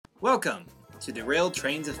Welcome to Derailed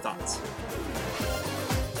Trains of Thought.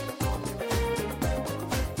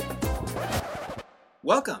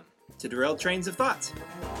 Welcome to Derailed Trains of Thought.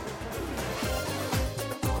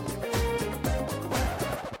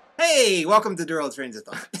 Hey, welcome to Derailed Trains of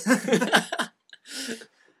Thought.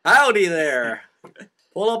 Howdy there.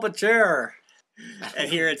 Pull up a chair. And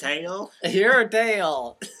hear a tale? Hear a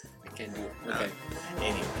tale. I can't do it. Okay.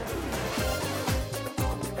 Anyway.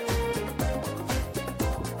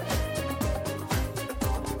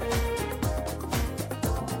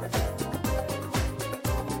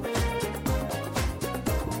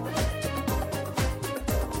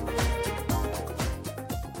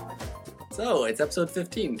 So, it's episode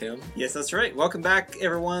 15, Tim. Yes, that's right. Welcome back,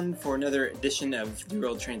 everyone, for another edition of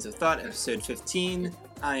Derailed Trains of Thought, episode 15.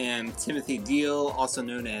 I am Timothy Deal, also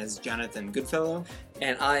known as Jonathan Goodfellow.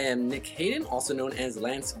 And I am Nick Hayden, also known as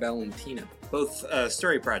Lance Valentina. Both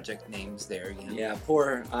story project names there again. Yeah,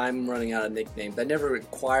 I'm running out of nicknames. I never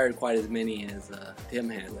acquired quite as many as Tim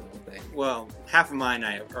has, I don't think. Well, half of mine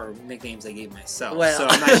are nicknames I gave myself, Well. so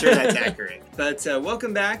I'm not sure that's accurate. But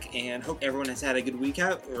welcome back, and hope everyone has had a good week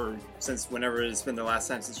out, or since whenever it's been the last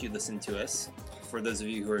time since you listened to us, for those of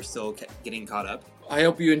you who are still getting caught up. I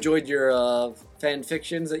hope you enjoyed your fan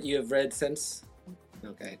fictions that you have read since.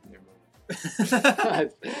 Okay, never mind.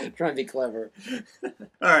 Trying to be clever. All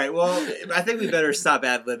right, well, I think we better stop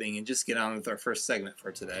ad-libbing and just get on with our first segment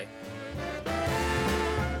for today.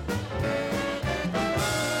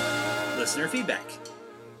 Listener feedback.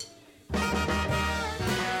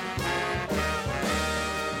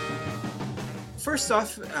 First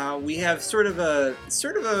off, we have sort of a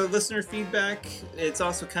listener feedback. It's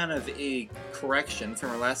also kind of a correction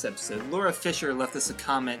from our last episode. Laura Fisher left us a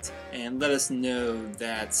comment and let us know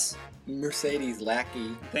that Mercedes Lackey.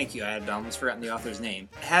 Thank you, I had almost forgotten the author's name.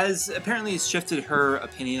 Has apparently shifted her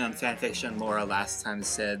opinion on fanfiction. Laura last time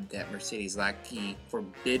said that Mercedes Lackey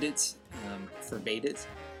forbade it,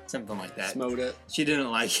 something like that. Smote it. She didn't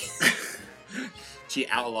like it. She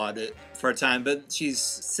outlawed it for a time, but she's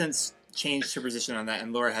since changed her position on that,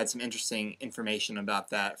 and Laura had some interesting information about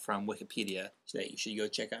that from Wikipedia that you should go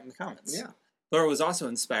check out in the comments. Yeah. Laura was also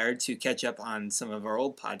inspired to catch up on some of our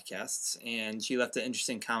old podcasts, and she left an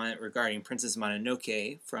interesting comment regarding Princess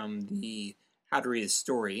Mononoke from the How to Read a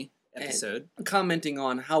Story episode. And commenting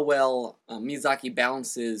on how well Miyazaki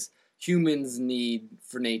balances humans' need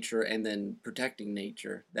for nature and then protecting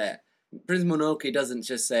nature. That Princess Mononoke doesn't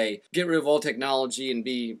just say, get rid of all technology and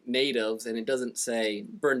be natives, and it doesn't say,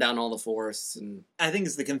 burn down all the forests. And I think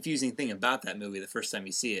it's the confusing thing about that movie the first time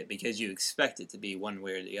you see it, because you expect it to be one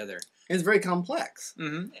way or the other. It's very complex.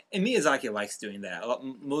 Mm-hmm. And Miyazaki likes doing that.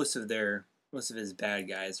 Most of his bad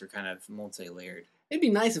guys are kind of multi-layered. It'd be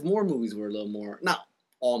nice if more movies were a little more, not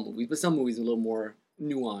all movies, but some movies a little more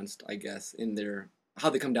nuanced, I guess, in their how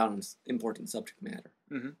they come down on important subject matter.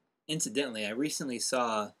 Mm-hmm. Incidentally, I recently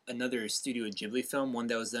saw another Studio Ghibli film, one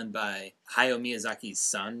that was done by Hayao Miyazaki's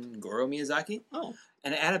son, Gorō Miyazaki. Oh.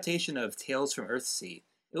 An adaptation of Tales from Earthsea.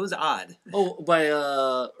 It was odd. Oh, by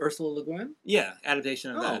Ursula Le Guin? Yeah,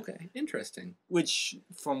 adaptation of that. Oh, okay. Interesting. Which,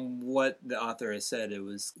 from what the author has said, it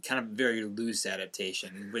was kind of a very loose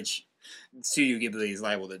adaptation, which Studio Ghibli is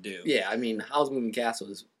liable to do. Yeah, I mean, Howl's Moving Castle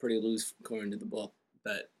is pretty loose according to the book.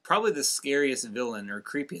 But probably the scariest villain, or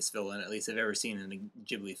creepiest villain, at least I've ever seen in a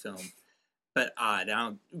Ghibli film. But odd.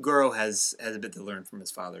 Gorō has a bit to learn from his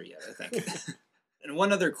father yet, I think. And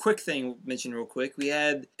one other quick thing we'll mention real quick. We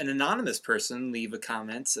had an anonymous person leave a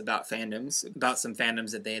comment about fandoms, about some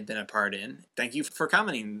fandoms that they had been a part in. Thank you for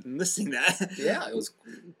commenting and listing that. Yeah, it was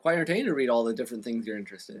quite entertaining to read all the different things you're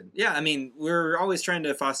interested in. Yeah, I mean, we're always trying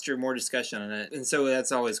to foster more discussion on it. And so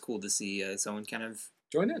that's always cool to see someone kind of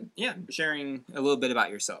join in. Yeah, sharing a little bit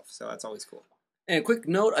about yourself. So that's always cool. And a quick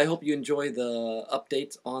note, I hope you enjoy the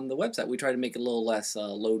updates on the website. We try to make it a little less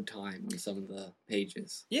load time on some of the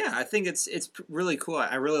pages. Yeah, I think it's really cool.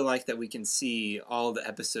 I really like that we can see all the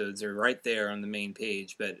episodes are right there on the main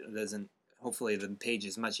page, but it doesn't. Hopefully the page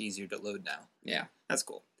is much easier to load now. Yeah. That's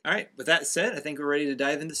cool. All right, with that said, I think we're ready to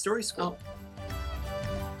dive into Story School. Oh.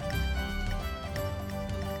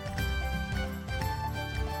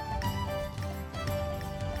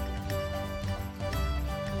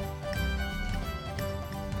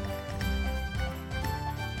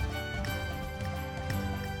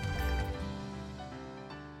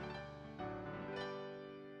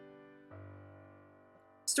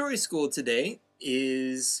 Story School today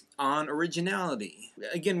is on originality.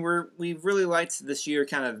 Again, we've really liked this year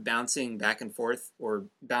kind of bouncing back and forth, or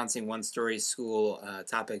bouncing one Story School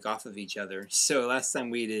topic off of each other. So last time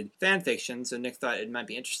we did fan fiction, so Nick thought it might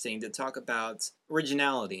be interesting to talk about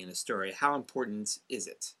originality in a story. How important is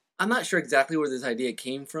it? I'm not sure exactly where this idea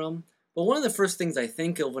came from, but one of the first things I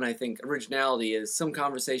think of when I think originality is some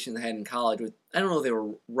conversations I had in college with, I don't know if they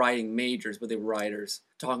were writing majors, but they were writers,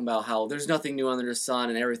 talking about how there's nothing new under the sun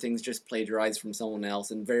and everything's just plagiarized from someone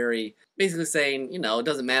else, and very basically saying, it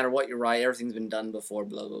doesn't matter what you write, everything's been done before,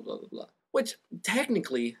 blah, blah, blah, blah, blah. Which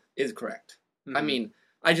technically is correct. Mm-hmm. I mean,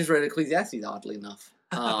 I just read Ecclesiastes, oddly enough,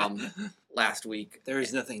 last week. There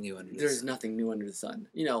is nothing new under the sun. There's nothing new under the sun.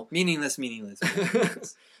 Meaningless.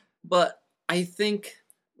 But I think,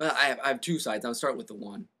 I have two sides. I'll start with the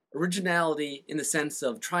one. Originality in the sense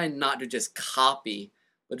of trying not to just copy,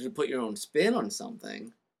 but to put your own spin on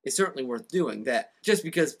something is certainly worth doing. That just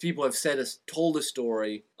because people have told a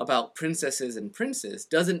story about princesses and princes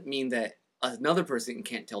doesn't mean that another person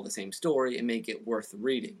can't tell the same story and make it worth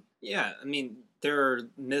reading. Yeah, I mean, there are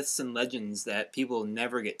myths and legends that people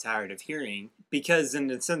never get tired of hearing because, in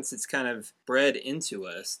a sense, it's kind of bred into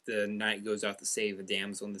us. The knight goes out to save a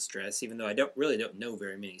damsel in distress, even though I don't know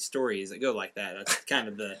very many stories that go like that. That's kind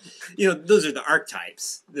of the, those are the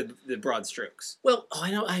archetypes, the broad strokes. Well,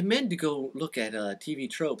 I meant to go look at TV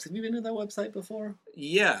tropes. Have you been to that website before?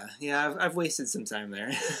 Yeah, I've wasted some time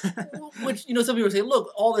there. Which, some people say,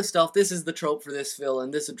 look, all this stuff, this is the trope for this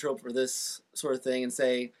villain, this is a trope for this sort of thing, and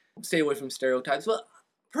say, stay away from stereotypes. Well,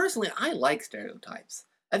 personally, I like stereotypes.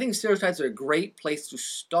 I think stereotypes are a great place to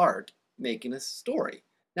start making a story.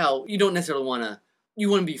 Now, you don't necessarily want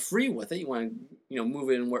to be free with it. You want to, move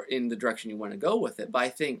it in the direction you want to go with it. But I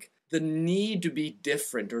think the need to be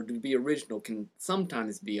different or to be original can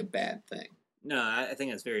sometimes be a bad thing. No, I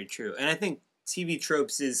think that's very true. And I think TV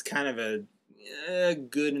tropes is kind of a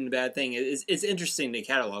good and bad thing. It's interesting to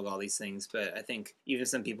catalog all these things, but I think even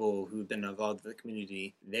some people who've been involved with the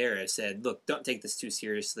community there have said, look, don't take this too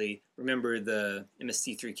seriously. Remember the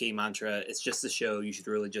MST3K mantra, it's just a show, you should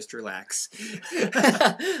really just relax.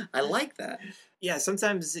 I like that. Yeah,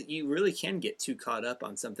 sometimes you really can get too caught up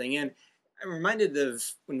on something. And I'm reminded of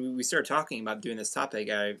when we started talking about doing this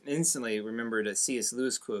topic, I instantly remembered a C.S.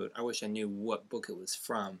 Lewis quote. I wish I knew what book it was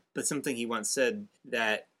from, but something he once said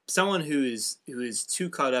that someone who is too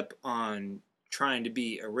caught up on trying to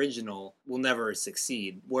be original will never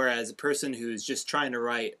succeed. Whereas a person who's just trying to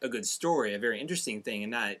write a good story, a very interesting thing,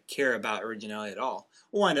 and not care about originality at all,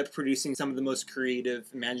 will wind up producing some of the most creative,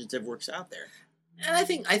 imaginative works out there. And I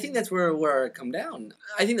think that's where I come down.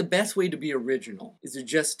 I think the best way to be original is to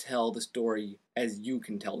just tell the story as you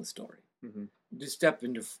can tell the story. Mm-hmm. Just step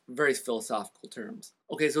into very philosophical terms.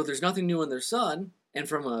 Okay, so there's nothing new under the sun. And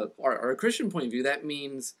from our Christian point of view, that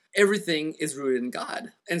means everything is rooted in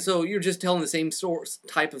God. And so you're just telling the same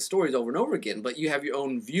type of stories over and over again, but you have your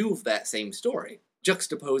own view of that same story,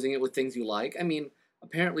 juxtaposing it with things you like. I mean,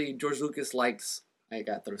 apparently George Lucas likes... I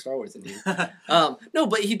got to throw Star Wars in here. No,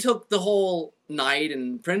 but he took the whole knight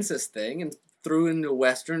and princess thing and threw it into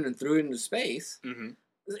Western and threw it into space. Mm-hmm.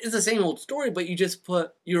 It's the same old story, but you just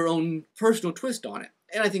put your own personal twist on it.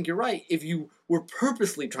 And I think you're right. If you were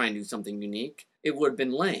purposely trying to do something unique, it would have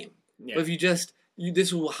been lame. Yeah. But if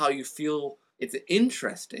this is how you feel it's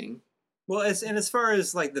interesting. Well, as far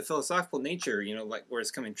as like the philosophical nature, like where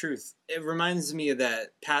it's coming truth, it reminds me of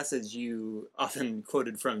that passage you often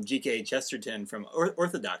quoted from G.K. Chesterton from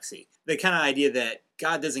Orthodoxy. The kind of idea that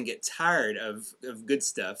God doesn't get tired of good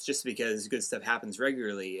stuff just because good stuff happens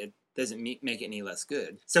regularly. It doesn't make it any less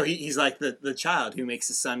good. So he's like the child who makes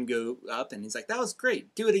the sun go up, and he's like, that was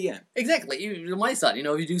great, do it again. Exactly. My son,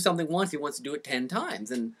 if you do something once, he wants to do it 10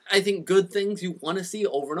 times. And I think good things you want to see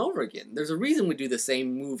over and over again. There's a reason we do the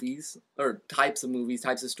same movies, or types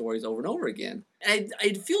of stories over and over again. And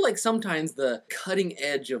I feel like sometimes the cutting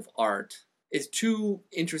edge of art is too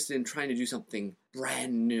interested in trying to do something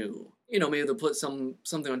brand new. Maybe they'll put something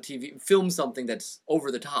on TV, film something that's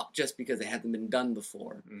over the top just because it hasn't been done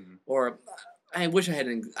before. Mm-hmm. Or, I wish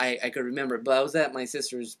I could remember it, but I was at my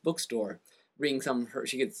sister's bookstore reading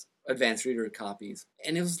she gets advanced reader copies.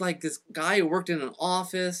 And it was like this guy who worked in an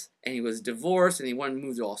office, and he was divorced, and he wanted to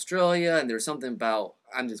move to Australia, and there was something about,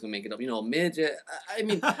 I'm just going to make it up, a midget. I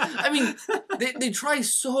mean, they try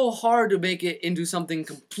so hard to make it into something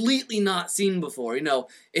completely not seen before.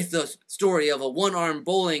 It's the story of a one-armed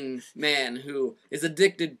bowling man who is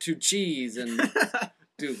addicted to cheese and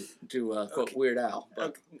to quote Weird Al.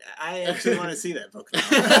 Okay. I actually want to see that book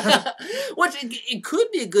now. Which, it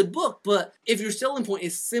could be a good book, but if your selling point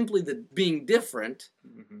is simply the being different,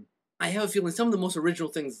 mm-hmm. I have a feeling some of the most original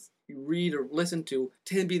things you read or listen to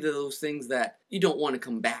tend to be those things that you don't want to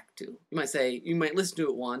come back to. You might listen to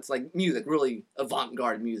it once, like music, really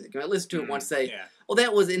avant-garde music. You might listen to it once, say, well,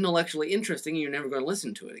 that was intellectually interesting, and you're never going to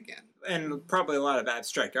listen to it again. And probably a lot of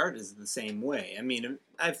abstract art is the same way. I mean,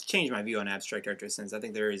 I've changed my view on abstract art since. I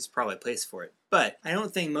think there is probably a place for it. But I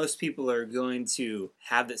don't think most people are going to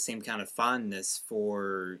have that same kind of fondness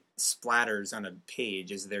for splatters on a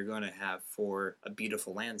page as they're going to have for a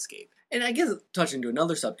beautiful landscape. And I guess touching to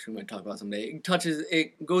another subject we might talk about someday,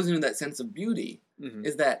 it goes into that sense of beauty,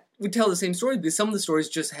 is that we tell the same story, but some of the stories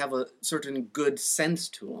just have a certain good sense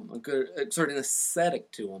to them, a certain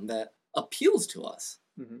aesthetic to them that appeals to us.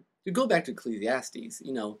 To go back to Ecclesiastes,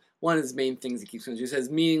 one of his main things he keeps going to do, he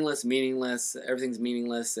says, meaningless, everything's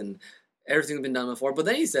meaningless, and everything's been done before. But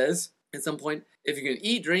then he says, at some point, if you can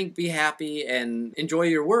eat, drink, be happy, and enjoy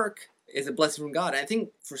your work, it's a blessing from God. And I think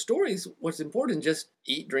for stories, what's important is just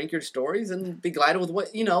eat, drink your stories, and be glad with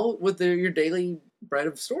what, your daily bread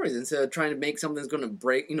of stories, instead of trying to make something that's going to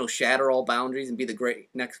break, shatter all boundaries and be the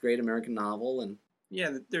next great American novel. And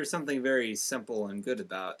yeah, there's something very simple and good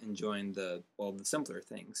about enjoying the simpler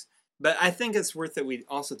things. But I think it's worth that we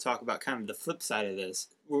also talk about kind of the flip side of this,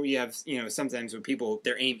 where we have, sometimes when people,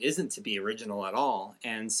 their aim isn't to be original at all,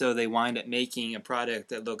 and so they wind up making a product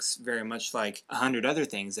that looks very much like 100 other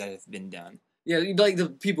things that have been done. Yeah, like the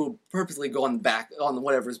people purposely go on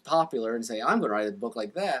whatever's popular and say, I'm going to write a book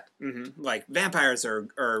like that. Like vampires are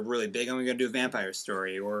really big, I'm going to do a vampire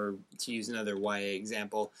story, or to use another YA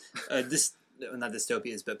example, not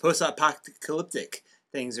dystopias, but post-apocalyptic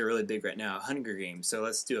things are really big right now. Hunger Games, so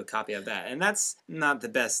let's do a copy of that. And that's not the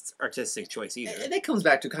best artistic choice either. And that comes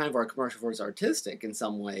back to kind of our commercial for artistic in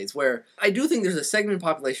some ways, where I do think there's a segment of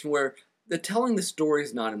population where the telling the story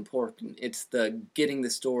is not important. It's the getting the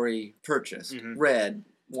story purchased, read,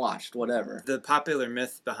 watched, whatever. The popular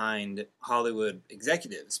myth behind Hollywood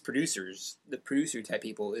executives, producers, the producer type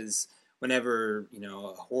people is whenever,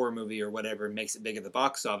 a horror movie or whatever makes it big at the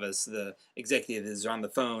box office, the executive is on the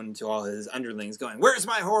phone to all his underlings going, "Where's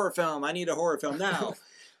my horror film? I need a horror film now."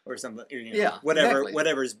 Or something,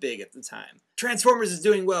 whatever's big at the time. Transformers is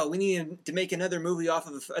doing well. We need to make another movie off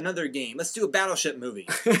of another game. Let's do a Battleship movie.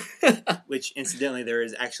 Which, incidentally, there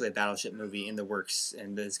is actually a Battleship movie in the works,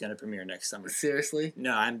 and it's going to premiere next summer. Seriously?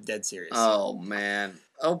 No, I'm dead serious. Oh, man.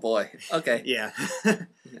 Oh, boy. Okay. Yeah.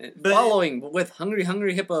 Following with Hungry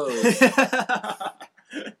Hungry Hippos.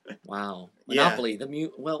 Wow. Monopoly. Yeah.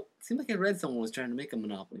 Well, it seemed like I read someone was trying to make a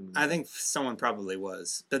Monopoly movie. I think someone probably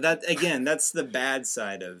was. But that, again, that's the bad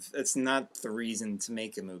side of, it's not the reason to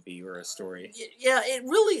make a movie or a story. Yeah, it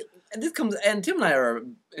really, and Tim and I are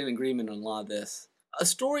in agreement on a lot of this. A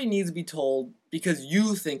story needs to be told because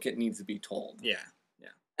you think it needs to be told. Yeah.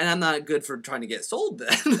 And I'm not good for trying to get sold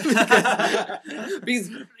then. Because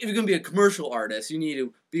if you're going to be a commercial artist, you need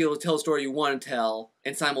to be able to tell a story you want to tell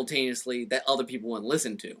and simultaneously that other people want to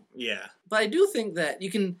listen to. Yeah. But I do think that you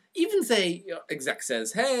can even say, exec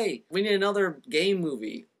says, hey, we need another game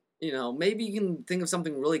movie. Maybe you can think of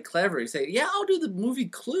something really clever. You say, yeah, I'll do the movie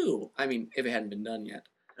Clue. I mean, if it hadn't been done yet.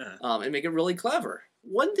 And make it really clever.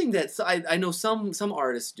 One thing that I know some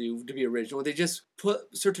artists do to be original, they just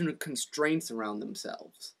put certain constraints around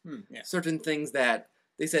themselves. Certain things that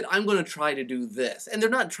they said, I'm going to try to do this. And they're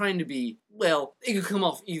not trying to be, it could come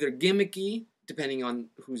off either gimmicky, depending on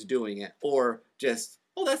who's doing it, or just,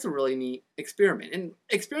 that's a really neat experiment. And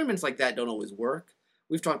experiments like that don't always work.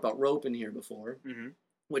 We've talked about rope in here before,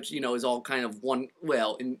 which, is all kind of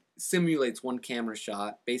simulates one camera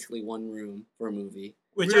shot, basically one room for a movie.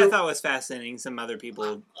 Which I thought was fascinating. Some other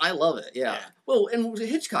people... I love it, yeah. Well, and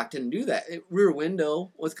Hitchcock didn't do that. Rear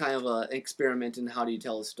Window was kind of an experiment in how do you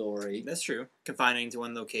tell a story. That's true. Confining to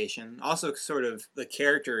one location. Also, sort of, the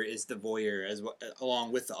character is the voyeur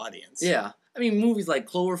along with the audience. Yeah. I mean, movies like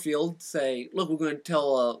Cloverfield say, look, we're going to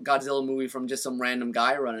tell a Godzilla movie from just some random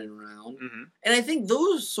guy running around. And I think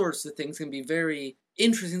those sorts of things can be very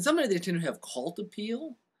interesting. Sometimes they tend to have cult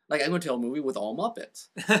appeal. Like, I'm going to tell a movie with all Muppets.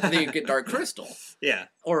 And then you get Dark Crystal. Yeah.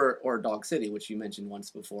 Or Dog City, which you mentioned once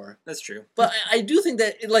before. That's true. But I do think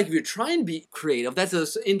that, if you're trying to be creative, that's an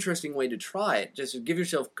interesting way to try it. Just give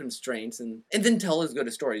yourself constraints and then tell as good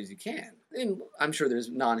a story as you can. And I'm sure there's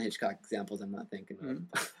non-Hitchcock examples I'm not thinking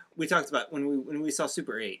of. We talked about when we saw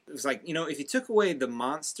Super 8. It was like, if you took away the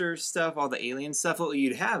monster stuff, all the alien stuff, what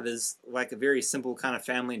you'd have is like a very simple kind of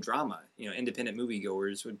family drama. Independent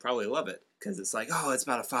moviegoers would probably love it because it's like, it's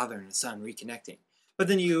about a father and a son reconnecting. But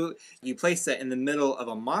then you place that in the middle of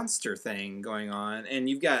a monster thing going on, and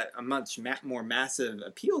you've got a much more massive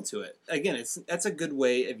appeal to it. Again, that's a good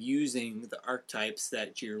way of using the archetypes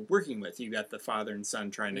that you're working with. You've got the father and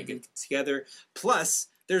son trying to get together, plus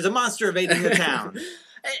there's a monster invading the town.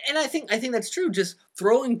 And I think that's true. Just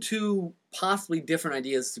throwing two possibly different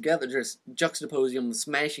ideas together, just juxtaposing them,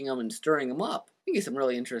 smashing them, and stirring them up, you get some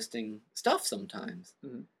really interesting stuff sometimes.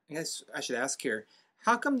 Mm-hmm. I guess I should ask here,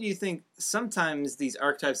 how come do you think sometimes these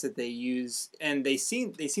archetypes that they use, and they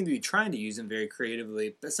seem to be trying to use them very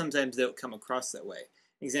creatively, but sometimes they don't come across that way?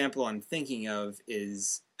 Example I'm thinking of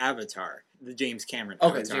is Avatar, the James Cameron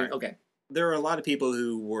Avatar. Okay. There are a lot of people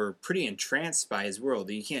who were pretty entranced by his world.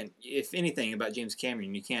 You can't, if anything about James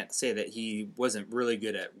Cameron, you can't say that he wasn't really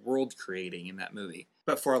good at world creating in that movie.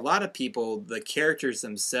 But for a lot of people, the characters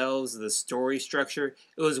themselves, the story structure,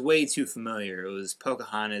 it was way too familiar. It was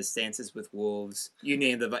Pocahontas, Dances with Wolves, you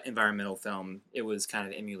name the environmental film, it was kind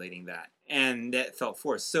of emulating that. And that felt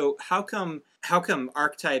forced. So how come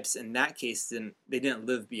archetypes in that case didn't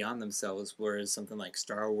live beyond themselves, whereas something like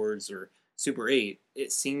Star Wars or Super 8,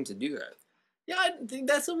 it seemed to do that? Yeah, I think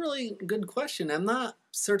that's a really good question. I'm not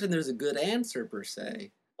certain there's a good answer per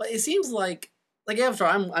se. But it seems like Avatar,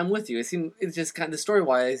 I'm with you. It's just kind of, the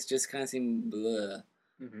story-wise, just kind of seemed blah.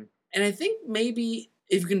 Mm-hmm. And I think maybe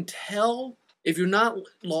if you can tell, if you're not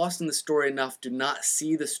lost in the story enough to not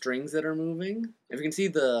see the strings that are moving, if you can see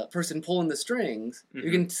the person pulling the strings, mm-hmm.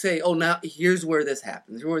 you can say, oh, now here's where this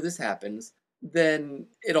happens, then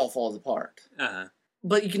it all falls apart. Uh-huh.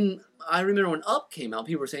 But I remember when Up came out,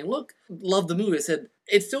 people were saying, look, love the movie. I said,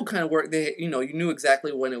 it still kind of worked. You knew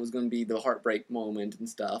exactly when it was going to be the heartbreak moment and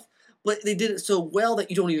stuff. But they did it so well that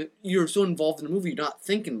you're so involved in the movie, you're not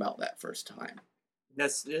thinking about that first time.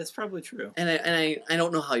 That's probably true. And I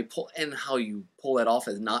don't know how you pull that off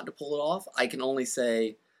as not to pull it off. I can only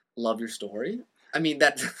say, love your story. I mean,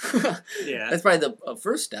 that's probably the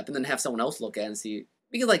first step, and then have someone else look at it and see.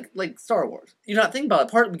 Because like Star Wars, you're not thinking about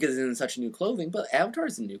it, partly because it's in such new clothing, but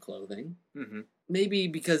Avatar's in new clothing. Mm-hmm. Maybe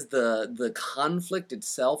because the conflict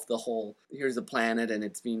itself, the whole, here's a planet, and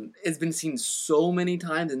it's been seen so many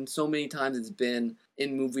times, and so many times it's been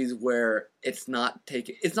in movies where it's not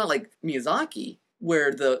like Miyazaki,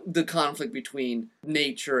 where the conflict between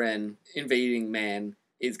nature and invading man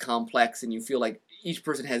is complex, and you feel like each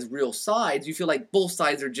person has real sides. You feel like both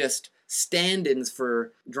sides are just stand-ins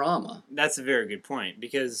for drama. That's a very good point,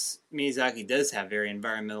 because Miyazaki does have very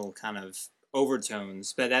environmental kind of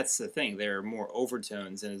overtones, but that's the thing. There are more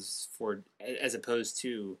overtones as opposed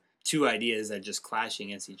to two ideas that just clashing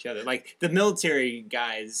against each other. Like, the military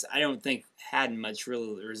guys, I don't think had much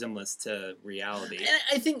real resemblance to reality. And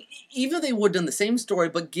I think even though they would have done the same story,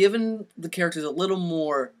 but given the characters a little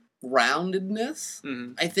more roundedness,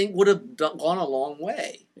 mm-hmm. I think would have gone a long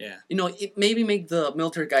way. Yeah. It maybe make the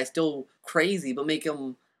military guy still crazy, but make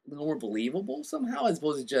him a little more believable somehow, as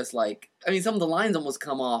opposed to just like, I mean, some of the lines almost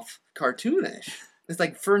come off cartoonish. It's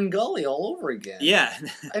like Fern Gully all over again. Yeah.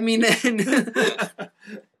 I mean,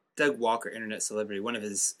 Doug Walker, internet celebrity, one of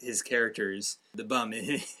his characters, the bum,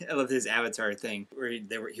 I love his Avatar thing, where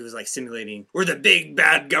he was like simulating, we're the big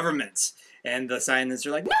bad government. And the scientists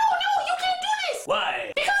are like, No, you can't do this!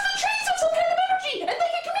 Why? Because the trains have some kind of energy, and they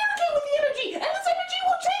can communicate with the energy, and this energy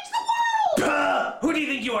will change the world! Who do you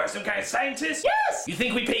think you are, some kind of scientist? Yes! You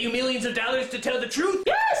think we pay you millions of dollars to tell the truth?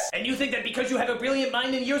 Yes! And you think that because you have a brilliant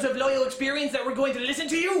mind and years of loyal experience that we're going to listen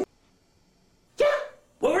to you? Yeah!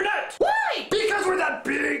 Well, we're not! Why? Because we're the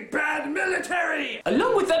big bad military!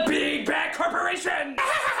 Along with the big bad corporation!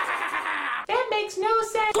 That makes no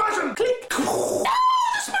sense. Squash 'em! Click! Oh,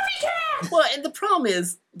 the Smurfy cat! well, and the problem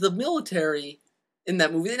is the military in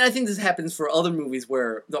that movie, and I think this happens for other movies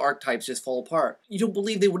where the archetypes just fall apart. You don't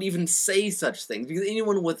believe they would even say such things, because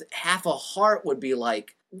anyone with half a heart would be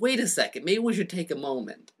like, wait a second, maybe we should take a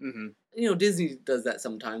moment. mm-hmm. Disney does that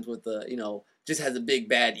sometimes with just has a big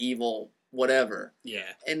bad evil whatever.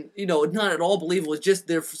 Yeah. And, not at all believable. It's just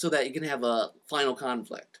there so that you can have a final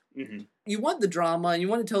conflict. Mm-hmm. You want the drama, and you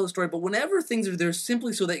want to tell the story, but whenever things are there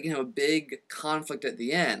simply so that you can have a big conflict at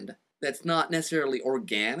the end that's not necessarily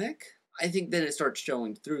organic, I think then it starts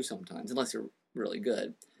showing through sometimes, unless you're really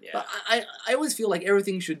good. Yeah. But I always feel like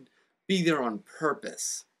everything should be there on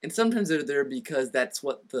purpose. And sometimes they're there because that's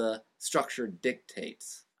what the structure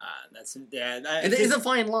dictates. And it's a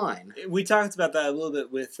fine line. We talked about that a little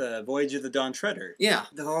bit with Voyage of the Dawn Treader. Yeah.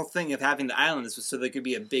 The whole thing of having the islands was so there could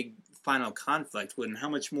be a big final conflict. How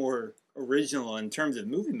much more original in terms of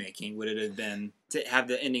movie making would it have been to have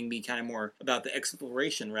the ending be kind of more about the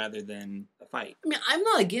exploration rather than a fight? I mean, I'm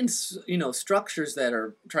not against, structures that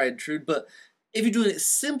are tried and true, but if you're doing it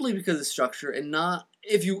simply because of structure and not,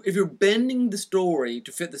 if you're bending the story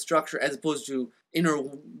to fit the structure as opposed to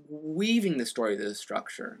interweaving the story to the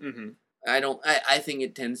structure, mm-hmm. I think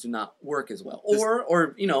it tends to not work as well.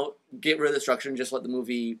 Or get rid of the structure and just let the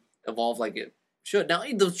movie evolve like it should. Now,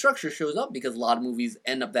 the structure shows up because a lot of movies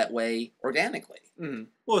end up that way organically. Mm-hmm.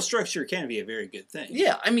 Well, structure can be a very good thing.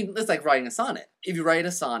 Yeah, I mean, it's like writing a sonnet. If you write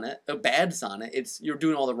a sonnet, a bad sonnet, you're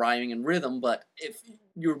doing all the rhyming and rhythm, but if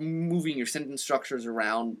you're moving your sentence structures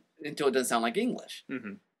around until it doesn't sound like English.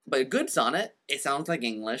 Mm-hmm. But a good sonnet, it sounds like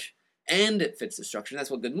English, and it fits the structure.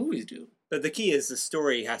 That's what good movies do. But the key is the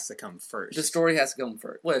story has to come first. The story has to come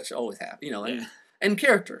first, which always happens, Yeah. and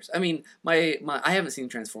characters. I mean, I haven't seen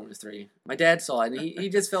Transformers 3. My dad saw it, and he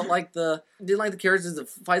just felt like didn't like the characters, the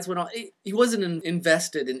fights went on. He wasn't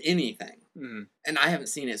invested in anything. Mm-hmm. And I haven't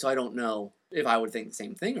seen it, so I don't know if I would think the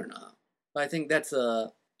same thing or not. But I think that's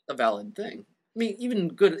a valid thing. I mean,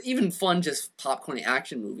 even fun, just popcorny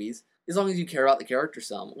action movies, as long as you care about the character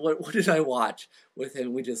some. What did I watch with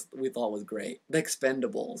him? We thought was great. The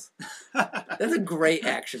Expendables. That's a great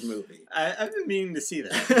action movie. I've been meaning to see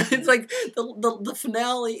that. It's like the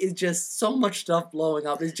finale is just so much stuff blowing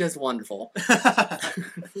up. It's just wonderful.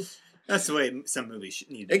 That's the way some movies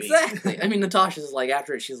need to be. Exactly. I mean, Natasha's like,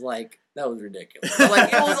 after it, she's like, that was ridiculous. But,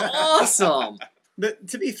 like, it was awesome. But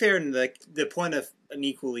to be fair, in the point of an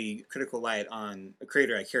equally critical light on a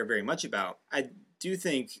creator I care very much about, I do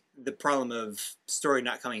think the problem of story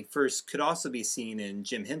not coming first could also be seen in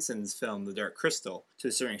Jim Henson's film, The Dark Crystal, to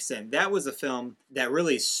a certain extent. That was a film that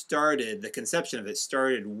really started, the conception of it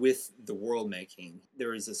started with the world making. There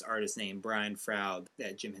was this artist named Brian Froud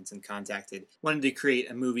that Jim Henson contacted, wanted to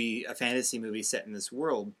create a fantasy movie set in this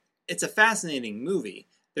world. It's a fascinating movie.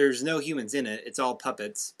 There's no humans in it. It's all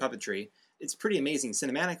puppetry. It's pretty amazing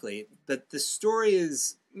cinematically, but the story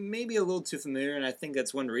is maybe a little too familiar, and I think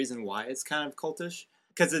that's one reason why it's kind of cultish.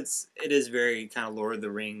 Because it is very kind of Lord of the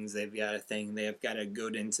Rings. They've got a thing. They've got to go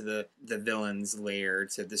into the villain's lair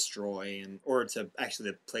to destroy or to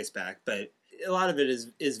actually place back. But a lot of it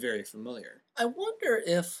is very familiar. I wonder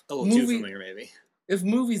if A little too familiar, maybe. If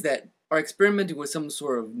movies that are experimenting with some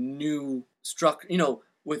sort of new structure,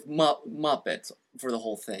 with Muppets for the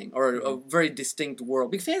whole thing, or a very distinct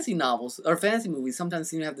world. Because fantasy novels or fantasy movies sometimes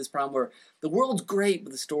seem to have this problem where the world's great,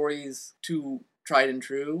 but the story's too tried and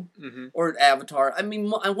true. Mm-hmm. Or Avatar. I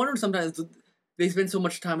mean, I wonder sometimes they spend so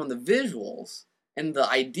much time on the visuals and the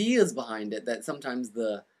ideas behind it that sometimes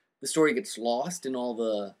the story gets lost in all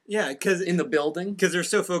the in the building, because they're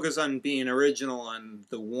so focused on being original on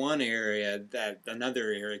the one area that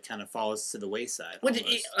another area kind of falls to the wayside. Which,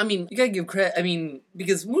 I mean, you gotta give credit. I mean,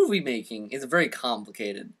 because movie making is a very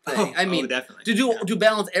complicated thing. Definitely. To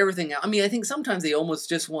balance everything out. I mean, I think sometimes they almost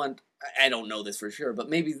just want. I don't know this for sure, but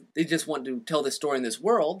maybe they just want to tell this story in this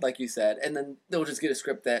world, like you said, and then they'll just get a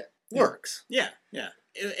script that works. Yeah.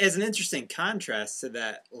 As an interesting contrast to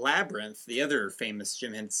that, Labyrinth, the other famous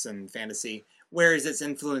Jim Henson fantasy, wears its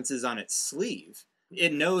influences on its sleeve.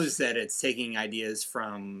 It knows that it's taking ideas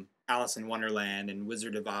from Alice in Wonderland and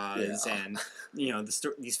Wizard of Oz and,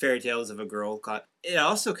 these fairy tales of a girl caught. It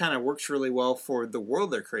also kind of works really well for the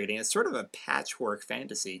world they're creating. It's sort of a patchwork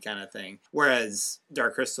fantasy kind of thing, whereas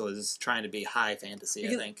Dark Crystal is trying to be high fantasy,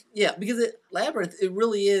 I think. Yeah, because Labyrinth, it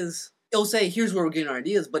really is. It'll say, here's where we're getting our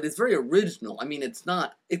ideas, but it's very original. I mean, it's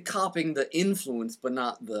copying the influence, but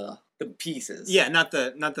not the pieces. Yeah, not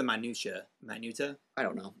the minutia. Minuta? I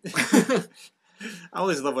don't know. I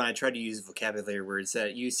always love when I try to use vocabulary words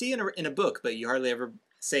that you see in a book, but you hardly ever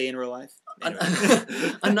say in real life.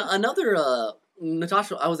 Anyway. Another,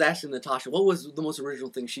 Natasha, I was asking Natasha, what was the most original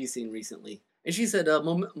thing she's seen recently? And she said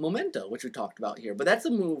Memento, which we talked about here. But that's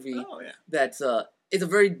a movie that's it's a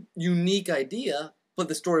very unique idea, but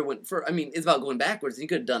the story went first. I mean, it's about going backwards. You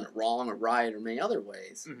could have done it wrong or right or many other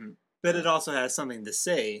ways. Mm-hmm. But it also has something to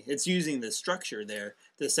say. It's using the structure there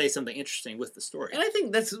to say something interesting with the story. And I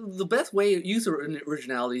think that's the best way to use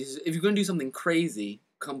originality is if you're going to do something crazy,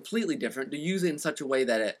 completely different, to use it in such a way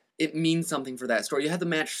that it means something for that story. You have to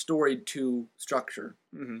match story to structure,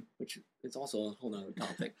 which is also a whole other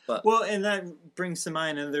topic. But well, and that brings to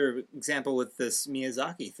mind another example with this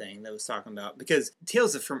Miyazaki thing that I was talking about. Because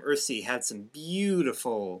Tales from Earthsea had some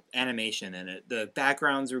beautiful animation in it. The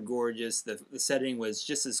backgrounds were gorgeous. The setting was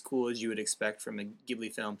just as cool as you would expect from a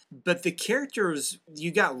Ghibli film. But the characters,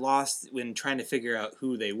 you got lost when trying to figure out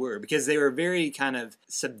who they were. Because they were very kind of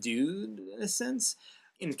subdued, in a sense.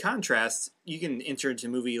 In contrast, you can enter into a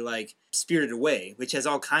movie like Spirited Away, which has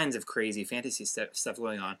all kinds of crazy fantasy stuff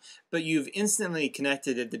going on, but you've instantly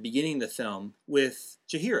connected at the beginning of the film with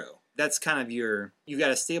Chihiro. That's kind of you've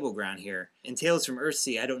got a stable ground here. In Tales from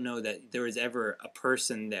Earthsea, I don't know that there was ever a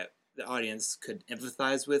person that the audience could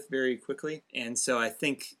empathize with very quickly, and so I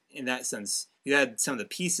think in that sense, you had some of the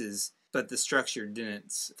pieces but the structure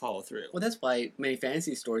didn't follow through. Well, that's why many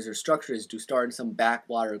fantasy stories are structured is to start in some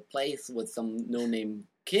backwater place with some no-name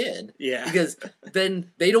kid. Yeah. Because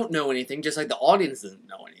then they don't know anything, just like the audience doesn't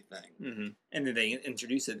know anything. Mm-hmm. And then they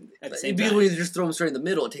introduce it at the same Because time. when you just throw them straight in the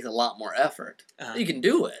middle, it takes a lot more effort. You can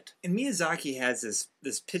do it. And Miyazaki has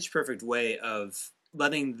this pitch-perfect way of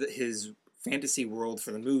letting his fantasy world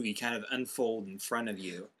for the movie kind of unfold in front of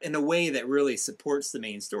you in a way that really supports the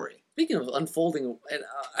main story. Speaking of unfolding, and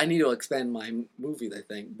I need to expand my movies, I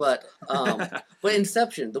think, but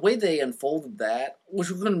Inception, the way they unfolded that, which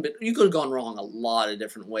you could have gone wrong a lot of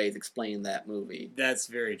different ways explaining that movie. That's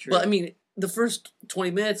very true. But I mean, the first 20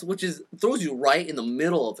 minutes, which throws you right in the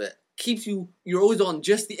middle of it, keeps you're always on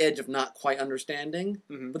just the edge of not quite understanding,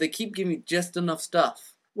 but they keep giving you just enough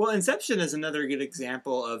stuff. Well, Inception is another good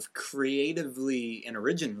example of creatively and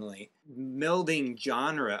originally melding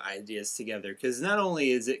genre ideas together. Because not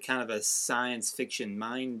only is it kind of a science fiction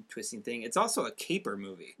mind-twisting thing, it's also a caper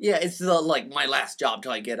movie. Yeah, it's the, my last job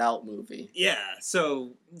till I get out movie. Yeah,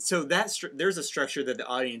 so there's a structure that the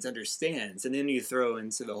audience understands, and then you throw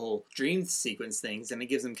into the whole dream sequence things, and it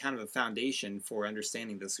gives them kind of a foundation for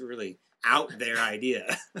understanding this really out there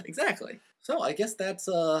idea. Exactly. So I guess that's,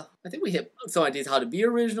 I think we hit some ideas how to be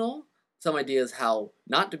original, some ideas how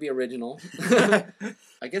not to be original.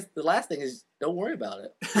 I guess the last thing is don't worry about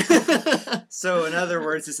it. So in other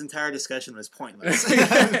words, this entire discussion was pointless.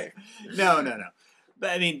 No. But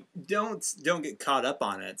I mean, don't get caught up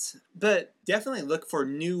on it. But definitely look for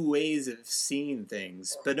new ways of seeing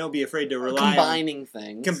things. But don't be afraid to rely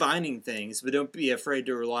Combining things. But don't be afraid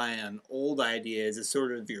to rely on old ideas as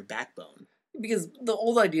sort of your backbone. Because the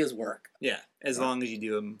old ideas work. Yeah, as long as you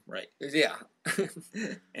do them right. Yeah.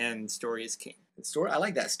 And story is king. I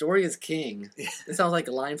like that. Story is king. It sounds like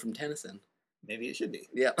a line from Tennyson. Maybe it should be.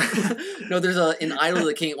 Yeah. No, there's in Idol of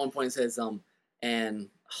the King at one point it says, I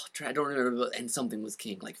don't remember, and something was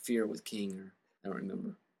king, like fear was king, or I don't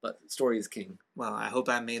remember. But story is king. Well, I hope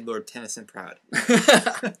I made Lord Tennyson proud.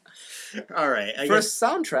 All right. First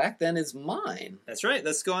soundtrack, then, is mine. That's right.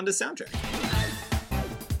 Let's go on to soundtrack.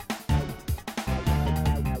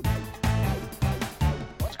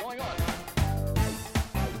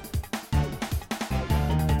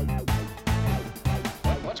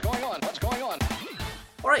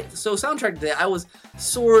 Alright, so soundtrack today, I was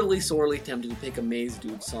sorely tempted to pick a Maze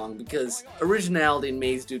Dude song because originality and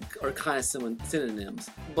Maze Dude are kind of synonyms.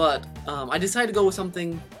 But I decided to go with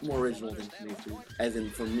something more original than Maze Dude, as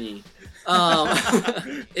in for me.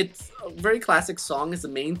 It's a very classic song. It's the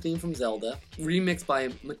main theme from Zelda, remixed by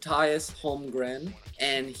Matthias Holmgren,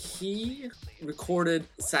 and he recorded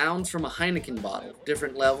sounds from a Heineken bottle,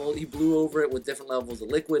 different level. He blew over it with different levels of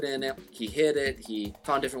liquid in it. He hit it. He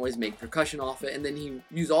found different ways to make percussion off it, and then he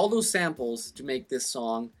used all those samples to make this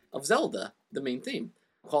song of Zelda, the main theme,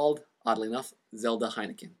 called, oddly enough, Zelda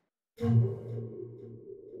Heineken.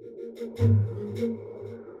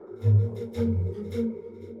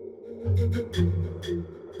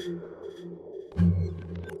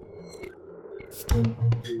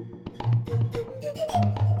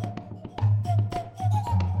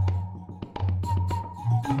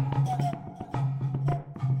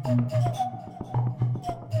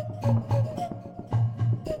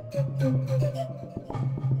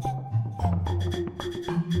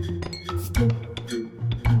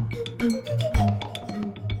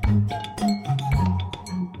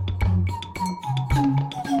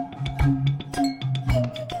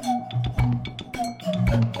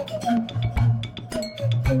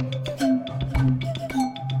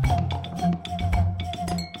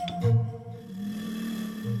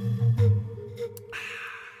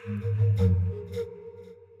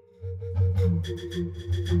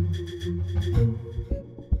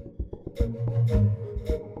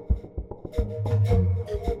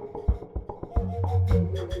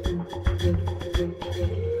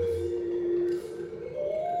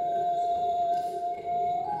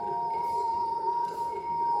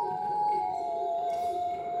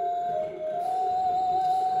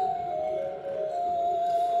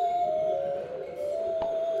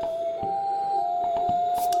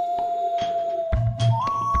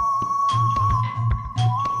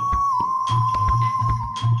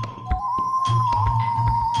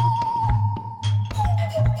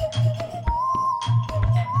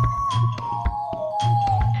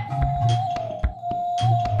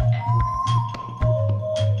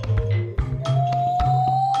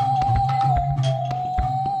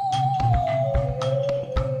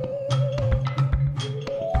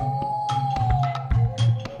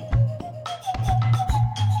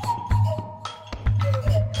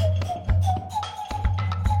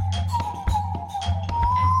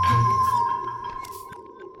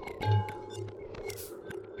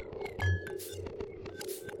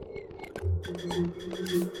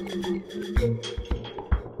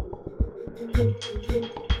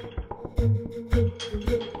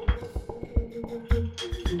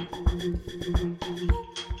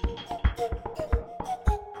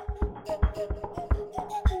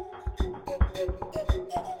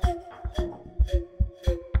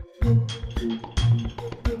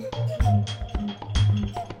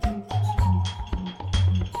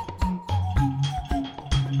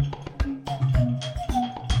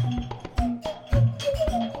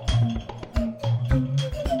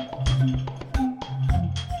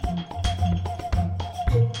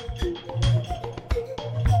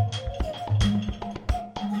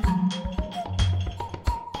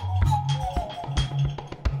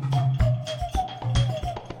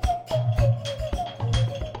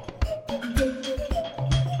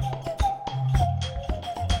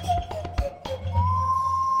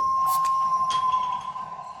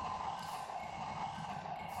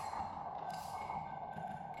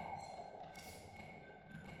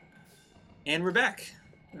 And we're back.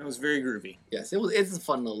 That was very groovy. Yes, it's a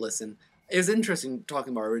fun little listen. It was interesting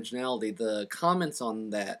talking about originality. The comments on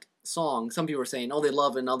that song, some people were saying, oh, they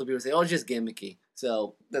love it, and other people say, oh, it's just gimmicky.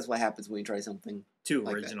 So that's what happens when you try something Too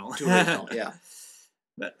like original. that. Too original, yeah.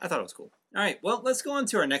 But I thought it was cool. All right, well, let's go on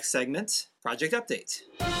to our next segment, Project Update.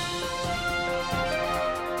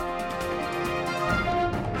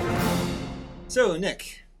 So,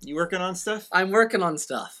 Nick, you working on stuff? I'm working on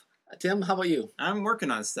stuff. Tim, how about you? I'm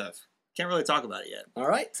working on stuff. Can't really talk about it yet. All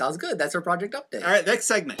right, sounds good. That's our project update. All right, next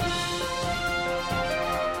segment.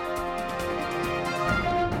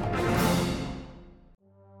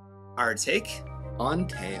 Our take On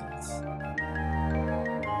Tales.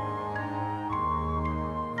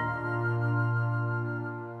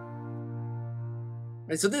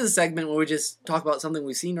 Right, so this is a segment where we just talk about something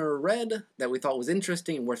we've seen or read that we thought was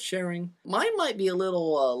interesting and worth sharing. Mine might be a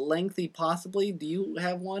little lengthy, possibly. Do you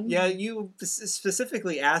have one? Yeah, you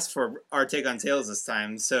specifically asked for our take on Tales this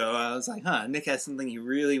time, so I was like, Nick has something he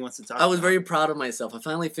really wants to talk about. I was very proud of myself. I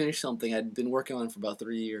finally finished something I'd been working on for about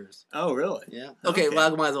 3 years. Oh, really? Yeah. Okay,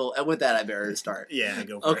 well, I might as well. With that, I better start. Yeah,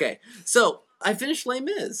 go for it. Okay, so I finished Les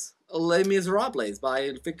Mis. Les Miserables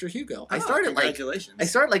by Victor Hugo. I started congratulations. I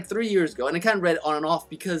started like 3 years ago, and I kind of read it on and off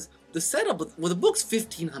because the setup, well, the book's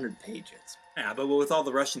 1,500 pages. Yeah, but with all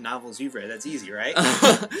the Russian novels you've read, that's easy, right?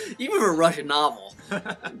 Even for a Russian novel.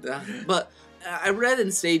 But I read in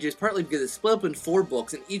stages, partly because it's split up in 4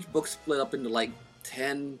 books, and each book split up into like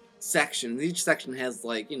 10 sections. Each section has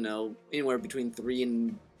like, anywhere between 3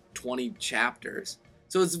 and 20 chapters.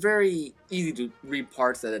 So it's very easy to read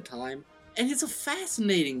parts at a time. And it's a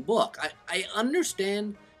fascinating book. I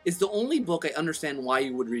understand, it's the only book I understand why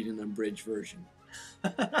you would read an abridged version.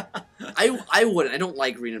 I wouldn't. I don't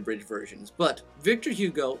like reading abridged versions. But Victor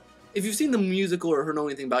Hugo, if you've seen the musical or know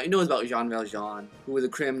anything about it, you know it's about Jean Valjean, who was a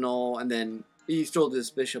criminal, and then he stole this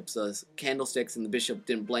bishop's candlesticks, and the bishop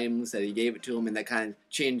didn't blame him, said he gave it to him, and that kind of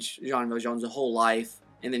changed Jean Valjean's whole life.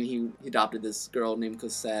 And then he adopted this girl named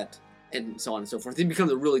Cosette, and so on and so forth. He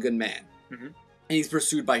becomes a really good man. Mm-hmm. And he's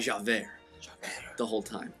pursued by Javert the whole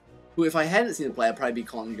time. Who, if I hadn't seen the play, I'd probably be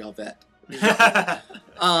calling Javette.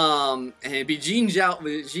 And it'd be Jean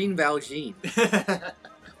Valjean.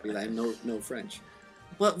 Because I know no French.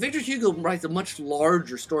 But Victor Hugo writes a much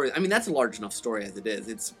larger story. I mean, that's a large enough story as it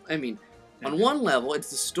is. On one level, it's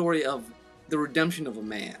the story of the redemption of a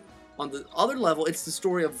man. On the other level, it's the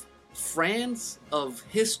story of France, of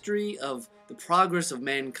history, of the progress of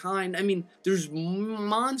mankind. I mean, there's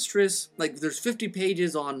there's 50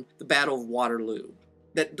 pages on the Battle of Waterloo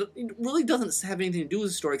that really doesn't have anything to do with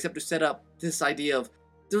the story except to set up this idea of,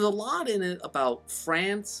 there's a lot in it about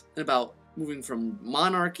France and about moving from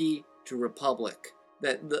monarchy to republic,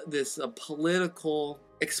 that this political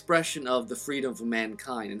expression of the freedom of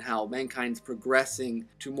mankind and how mankind's progressing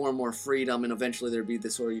to more and more freedom, and eventually there'd be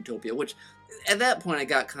this sort of utopia, which at that point I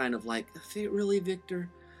got kind of like, really, Victor?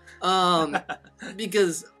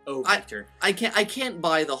 Because Victor. I can't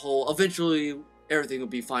buy the whole eventually everything will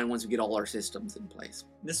be fine once we get all our systems in place.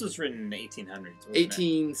 This was written in the 1800s,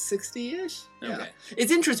 1860-ish? Okay. Yeah.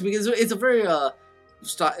 It's interesting because it's a very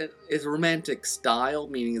it's a romantic style,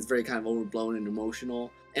 meaning it's very kind of overblown and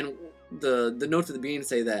emotional. And the notes at the beginning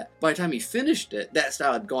say that by the time he finished it, that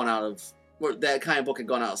style had gone out of, or that kind of book had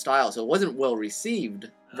gone out of style, so it wasn't well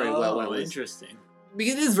received very well when it was. Interesting.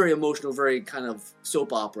 Because it is very emotional, very kind of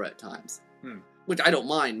soap opera at times. Which I don't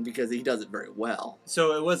mind because he does it very well.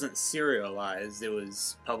 So it wasn't serialized, it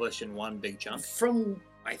was published in one big chunk?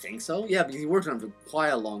 I think so, yeah, because he worked on it for quite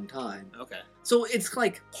a long time. Okay. So it's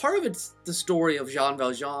like, part of it's the story of Jean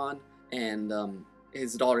Valjean and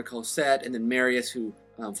his daughter Cosette, and then Marius, who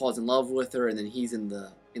falls in love with her, and then he's in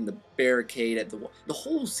the barricade at the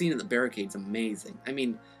whole scene of the barricade's amazing. I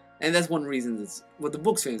mean, And that's one reason the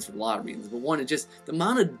book's famous for a lot of reasons, but one is just the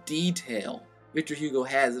amount of detail Victor Hugo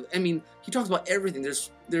has. I mean, he talks about everything.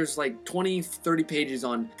 There's like 20, 30 pages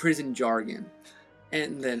on prison jargon,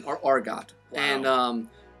 and then argot. Wow. And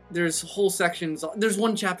there's whole sections. There's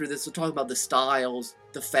one chapter that's talking about the styles,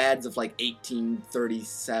 the fads of like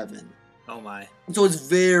 1837. Oh my. So it's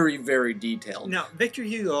very, very detailed. Now, Victor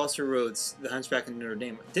Hugo also wrote The Hunchback of Notre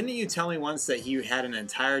Dame. Didn't you tell me once that he had an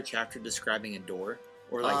entire chapter describing a door?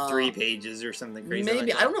 Or like 3 pages or something crazy maybe. like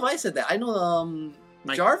that? I don't know if I said that. I know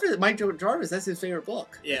Mike Jarvis, that's his favorite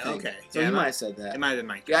book. Yeah, okay. So yeah, he might have said that. It might have been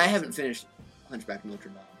Mike. Yeah, I haven't finished Hunchback of Notre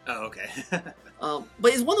Dame. Oh, okay.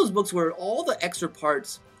 But it's one of those books where all the extra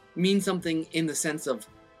parts mean something in the sense of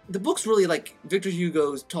the book's really like Victor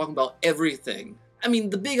Hugo's talking about everything. I mean,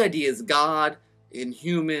 the big idea is God and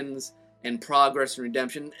humans and progress and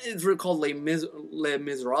redemption. It's called Les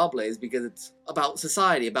Miserables because it's about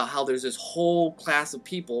society, about how there's this whole class of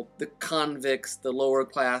people, the convicts, the lower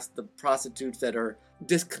class, the prostitutes that are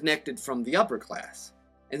disconnected from the upper class.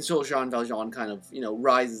 And so Jean Valjean kind of,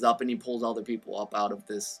 rises up and he pulls other people up out of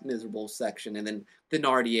this miserable section. And then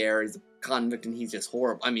Thénardier is a convict and he's just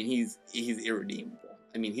horrible. I mean, he's irredeemable.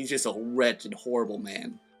 I mean, he's just a wretched, horrible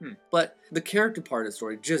man. But the character part of the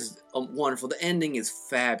story, just wonderful. The ending is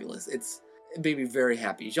fabulous. It made me very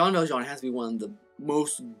happy. Jean Valjean has to be one of the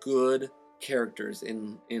most good characters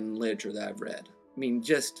in literature that I've read. I mean,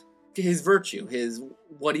 just his virtue,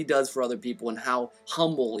 what he does for other people and how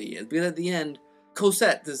humble he is. Because at the end,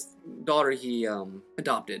 Cosette, this daughter he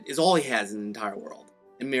adopted, is all he has in the entire world.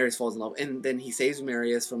 And Marius falls in love. And then he saves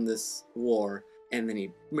Marius from this war. And then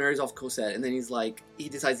he marries off Cosette, and then he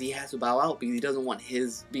decides he has to bow out because he doesn't want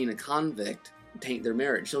his being a convict to taint their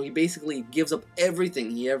marriage. So he basically gives up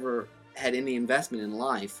everything he ever had any investment in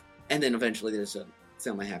life, and then eventually there's a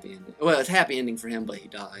semi-happy ending. Well, it's a happy ending for him, but he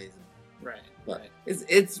dies. Right. But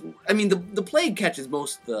it's I mean, the play catches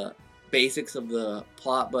most of the basics of the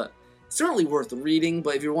plot, but certainly worth reading.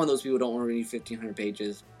 But if you're one of those people who don't want to read 1,500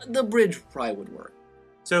 pages, the bridge probably would work.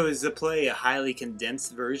 So is the play a highly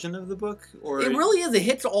condensed version of the book? Or it really is. It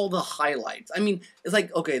hits all the highlights. I mean, it's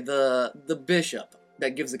like, okay, the bishop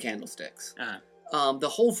that gives the candlesticks. The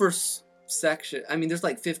whole first section, I mean, there's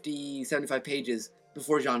like 50, 75 pages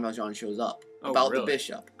before Jean Valjean shows up about the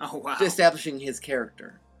bishop. Oh, wow. Establishing his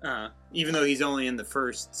character. Even though he's only in the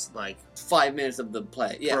first, 5 minutes of the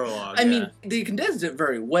play. Yeah. Prologue. I mean, they condensed it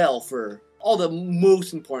very well for all the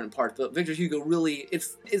most important parts, but Victor Hugo really,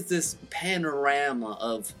 it's this panorama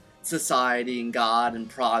of society and God and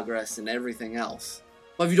progress and everything else.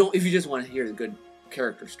 But if you just want to hear a good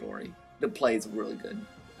character story, the play is really good.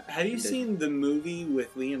 Have you seen the movie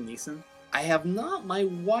with Liam Neeson? I have not. My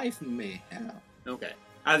wife may have. Okay.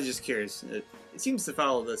 I was just curious. It seems to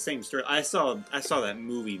follow the same story. I saw that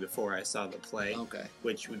movie before I saw the play. Okay.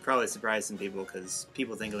 Which would probably surprise some people because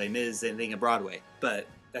people think of Les Mis, they think of Broadway. But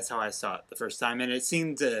that's how I saw it the first time. And it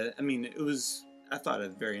seemed I thought a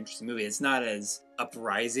very interesting movie. It's not as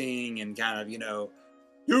uprising and kind of, do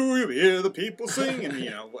you hear the people sing? And,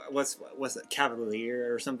 what's it,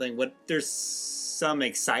 Cavalier or something? There's some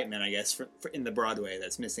excitement, I guess, for in the Broadway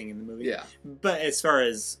that's missing in the movie. Yeah. But as far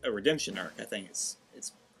as a redemption arc, I think it's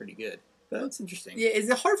pretty good. But it's interesting. Yeah, it's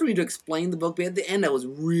hard for me to explain the book, but at the end I was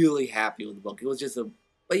really happy with the book. It was just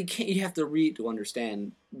but you have to read to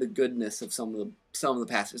understand the goodness of some of the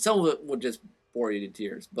passages. Some of it would just bore you to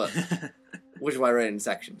tears, but which is why I read it in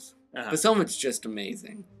sections. But some of it's just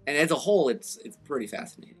amazing. And as a whole, it's pretty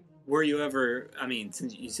fascinating. Were you ever,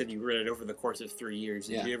 since you said you read it over the course of 3 years,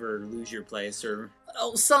 did you ever lose your place or?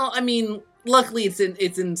 Oh, luckily it's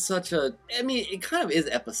in such a, it kind of is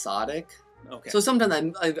episodic. Okay. So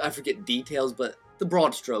sometimes I forget details, but the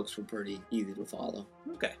broad strokes were pretty easy to follow.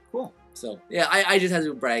 Okay, cool. So, yeah, I just had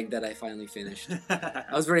to brag that I finally finished. I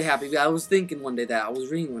was very happy. I was thinking one day that I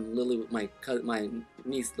was reading when my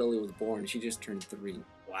niece Lily was born. She just turned 3.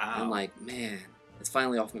 Wow. I'm like, man, it's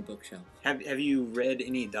finally off my bookshelf. Have you read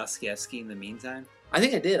any Dostoevsky in the meantime? I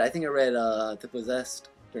think I did. I think I read The Possessed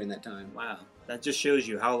during that time. Wow. That just shows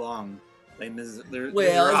you how long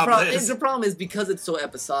the problem is because it's so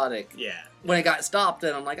episodic. Yeah. When I got stopped,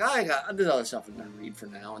 and I'm like, there's other stuff I'm going to read for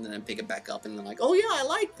now, and then I pick it back up, and I'm like, oh yeah, I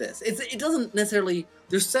like this. It doesn't necessarily,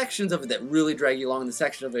 there's sections of it that really drag you along, and the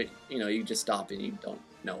section of it, you just stop and you don't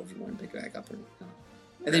know if you want to pick it back up or not.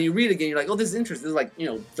 And then you read it again, you're like, oh, this is interesting. This is like,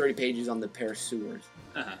 30 pages on the Paris sewers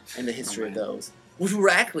and the history of those, which were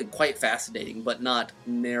actually quite fascinating, but not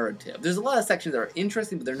narrative. There's a lot of sections that are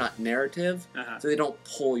interesting, but they're not narrative, so they don't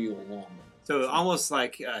pull you along. So almost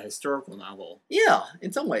like a historical novel. Yeah,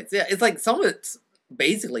 in some ways. Yeah, it's like some of it's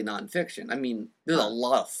basically nonfiction. There's a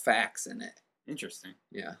lot of facts in it. Interesting.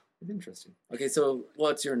 Yeah. Interesting. Okay, so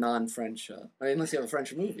what's your non-French? Unless you have a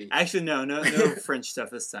French movie. Actually, no French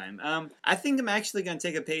stuff this time. I think I'm actually going to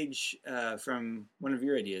take a page from one of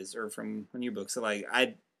your ideas or from one of your books. So, like,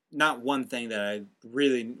 not one thing that I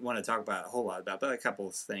really want to talk about a whole lot about, but a couple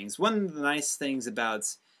of things. One of the nice things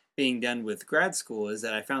about being done with grad school is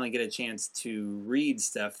that I finally get a chance to read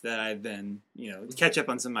stuff that I've been, catch up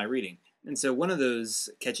on some of my reading. And so one of those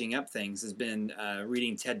catching up things has been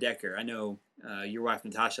reading Ted Dekker. I know your wife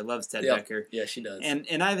Natasha loves Ted Dekker. Yeah, she does.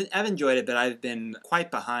 And I've enjoyed it, but I've been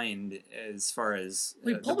quite behind as far as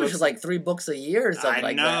he publishes like 3 books a year or something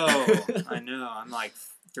like that. I know. I'm like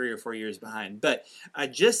 3 or 4 years behind. But I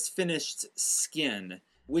just finished Skin,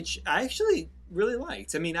 which I actually really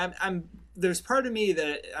liked. I mean, there's part of me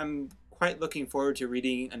that I'm quite looking forward to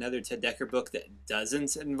reading another Ted Dekker book that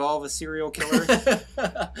doesn't involve a serial killer.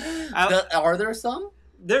 Are there some?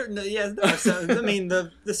 There are some. I mean,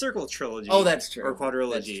 the Circle trilogy. Oh, that's true. Or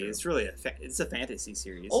quadrilogy. It's really it's a fantasy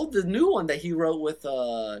series. Oh, the new one that he wrote with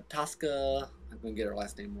Tosca. I'm gonna get her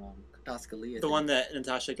last name wrong. Tosca Lee. The one that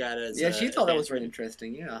Natasha got as. Yeah, she thought that was very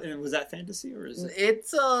interesting. Yeah. And was that fantasy or is it?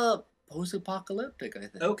 It's post-apocalyptic, I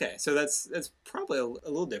think. Okay, so that's probably a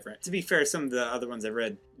little different. To be fair, some of the other ones I've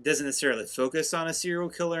read doesn't necessarily focus on a serial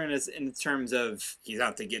killer in terms of he's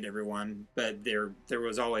out to get everyone, but there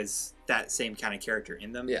was always that same kind of character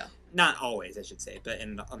in them. Yeah. Not always, I should say, but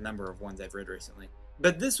in a number of ones I've read recently.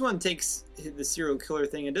 But this one takes the serial killer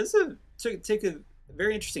thing and does take a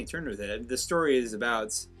very interesting turn with it. The story is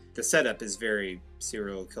about, the setup is very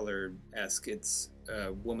serial killer-esque. It's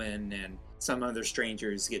a woman and some other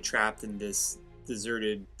strangers get trapped in this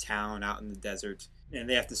deserted town out in the desert, and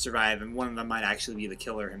they have to survive, and one of them might actually be the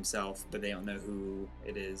killer himself, but they don't know who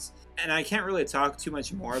it is. And I can't really talk too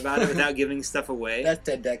much more about it without giving stuff away. That's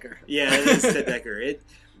Ted Dekker. Yeah, it is Ted Dekker.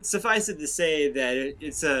 Suffice it to say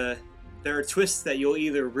that there are twists that you'll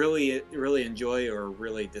either really, really enjoy or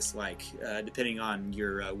really dislike, depending on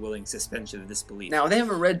your willing suspension of disbelief. Now, if they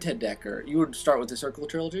haven't read Ted Dekker, you would start with the Circle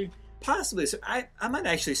trilogy? Possibly. So I might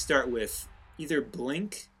actually start with either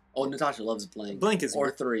Blink. Oh, Natasha loves Blink. Blink is...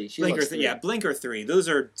 Or 3. Blink or 3. Yeah, Blink or 3. Those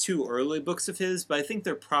are 2 early books of his, but I think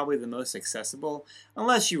they're probably the most accessible,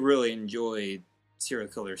 unless you really enjoy serial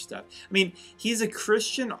killer stuff. I mean, he's a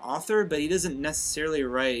Christian author, but he doesn't necessarily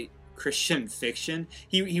write Christian fiction.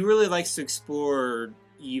 He really likes to explore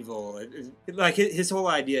evil. Like, his whole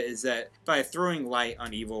idea is that by throwing light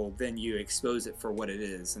on evil, then you expose it for what it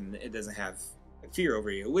is, and it doesn't have fear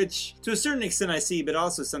over you, which to a certain extent I see, but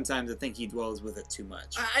also sometimes I think he dwells with it too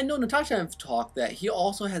much. I know Natasha and I have talked that he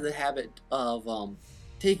also has a habit of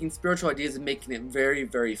taking spiritual ideas and making it very,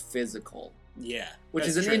 very physical. Yeah. Which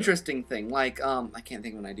is an interesting thing. Like, I can't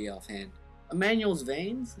think of an idea offhand. Emmanuel's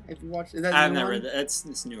Veins? Have you watched? Is that I've never read that.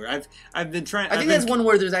 It's newer. I've been trying. I think that's one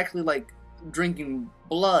where there's actually like drinking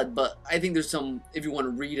blood, but I think there's some, if you want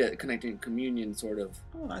to read it, connecting communion sort of.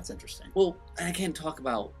 Oh, that's interesting. Well, I can't talk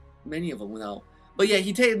about many of them without. But yeah,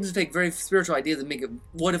 he tends to take very spiritual ideas and make it,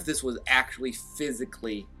 what if this was actually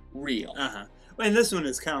physically real? Uh-huh. Well, and this one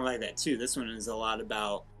is kind of like that too. This one is a lot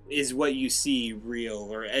about, is what you see real?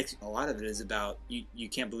 Or a lot of it is about, you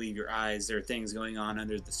can't believe your eyes. There are things going on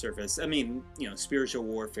under the surface. I mean, spiritual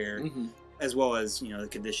warfare, as well as, the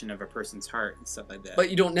condition of a person's heart and stuff like that. But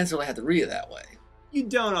you don't necessarily have to read it that way. You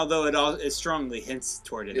don't, although it strongly hints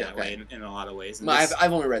toward it that way in a lot of ways.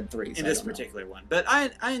 I've only read 3. So in this particular one. But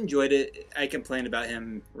I enjoyed it. I complained about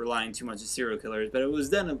him relying too much on serial killers, but it was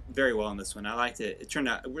done very well in this one. I liked it. It turned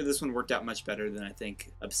out, this one worked out much better than I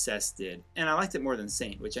think Obsessed did. And I liked it more than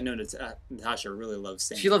Saint, which I know Natasha really loves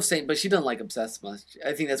Saint. She loves Saint, but she doesn't like Obsessed much.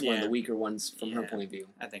 I think that's one of the weaker ones from her point of view.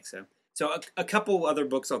 I think so. So a couple other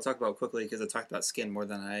books I'll talk about quickly because I talked about Skin more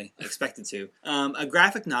than I expected to. A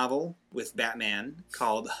graphic novel with Batman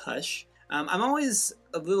called Hush. I'm always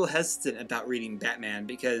a little hesitant about reading Batman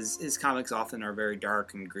because his comics often are very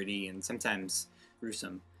dark and gritty and sometimes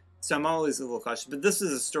gruesome. So I'm always a little cautious. But this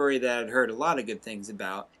is a story that I'd heard a lot of good things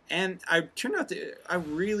about. And I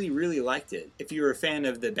really, really liked it. If you were a fan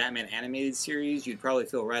of the Batman animated series, you'd probably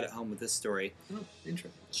feel right at home with this story. Oh,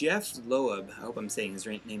 interesting. Jeff Loeb, I hope I'm saying his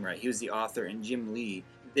name right, he was the author, and Jim Lee,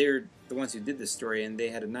 they're the ones who did this story, and they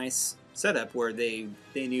had a nice setup where they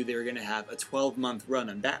knew they were going to have a 12-month run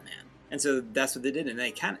on Batman. And so that's what they did, and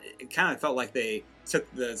it kind of felt like they took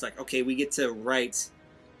it's like, okay, we get to write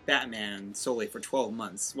Batman solely for 12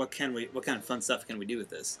 months. What kind of fun stuff can we do with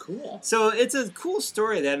this? Cool. So it's a cool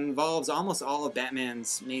story that involves almost all of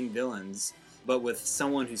Batman's main villains, but with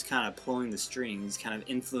someone who's kind of pulling the strings, kind of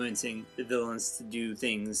influencing the villains to do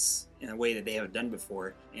things in a way that they haven't done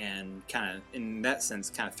before, and in that sense,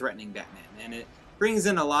 kind of threatening Batman. And it brings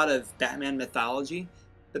in a lot of Batman mythology,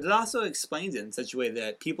 But it also explains it in such a way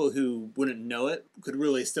that people who wouldn't know it could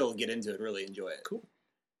really still get into it, really enjoy it. Cool.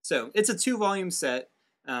 So it's a 2-volume set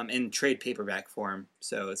in trade paperback form.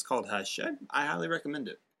 So it's called Hush. I highly recommend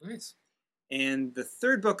it. Nice. And the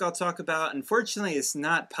third book I'll talk about, unfortunately, it's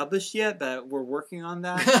not published yet, but we're working on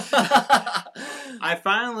that. I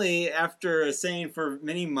finally, after saying for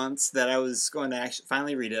many months that I was going to actually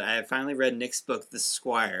finally read it, I have finally read Nick's book, The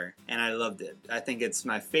Squire, and I loved it. I think it's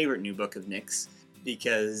my favorite new book of Nick's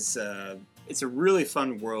because it's a really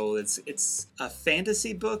fun world. It's a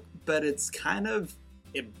fantasy book, but it's kind of...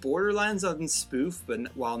 It borderlines on spoof,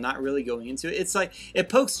 but while not really going into it. It's like, it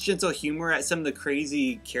pokes gentle humor at some of the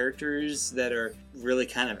crazy characters that are really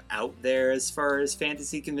kind of out there as far as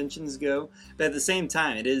fantasy conventions go. But at the same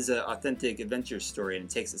time, it is an authentic adventure story and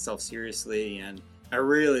it takes itself seriously. And I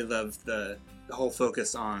really love the whole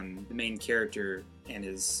focus on the main character and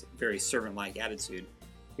his very servant-like attitude.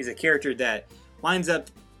 He's a character that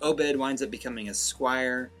Obed winds up becoming a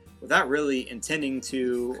squire without really intending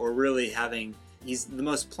to or really having... He's the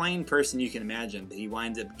most plain person you can imagine, but he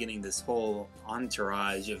winds up getting this whole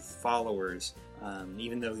entourage of followers,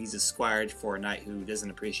 even though he's a squire for a knight who doesn't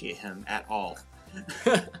appreciate him at all.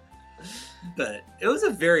 But it was a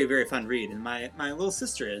very, very fun read, and my little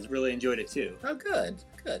sister has really enjoyed it too. Oh, good.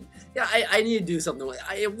 Yeah, I need to do something with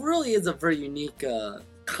it. It really is a very unique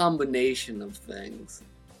combination of things.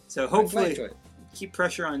 So hopefully, keep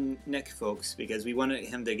pressure on Nick, folks, because we wanted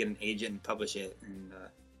him to get an agent and publish it, and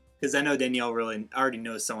because I know Danielle really already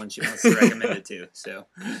knows someone she wants to recommend it to. So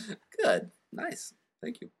good, nice,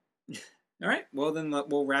 thank you. All right, well then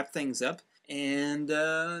we'll wrap things up, and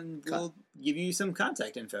we'll give you some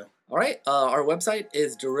contact info. All right, our website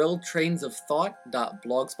is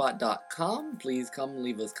derailedtrainsofthought.blogspot.com. Please come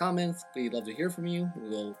leave us comments. We'd love to hear from you. We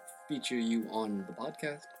will feature you on the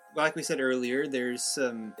podcast. Like we said earlier,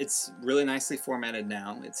 it's really nicely formatted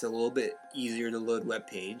now. It's a little bit easier to load web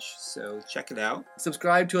page, so check it out.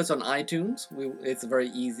 Subscribe to us on iTunes. It's a very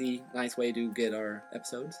easy, nice way to get our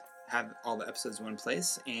episodes. Have all the episodes in one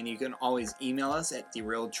place, and you can always email us at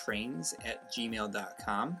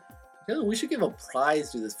derailedtrains@gmail.com. Yeah, we should give a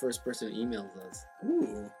prize to this first person who emails us.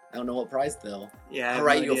 Ooh. I don't know what prize, though. Yeah, I'll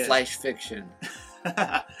write you a flash fiction.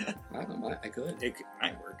 I don't know, I could. It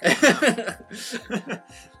might work.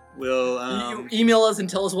 We'll you email us and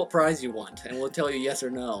tell us what prize you want, and we'll tell you yes or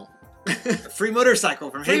no. Free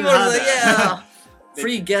motorcycle from Free Heineken. motorcycle, yeah.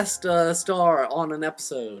 Free guest star on an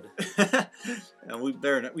episode. We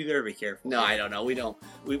better be careful. No, I don't know. We don't.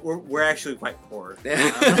 We're actually quite poor.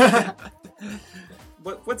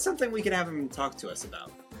 What's something we could have him talk to us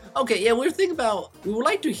about? Okay, yeah, we would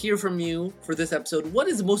like to hear from you for this episode. What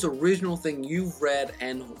is the most original thing you've read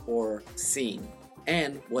and or seen?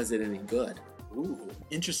 And was it any good? Ooh,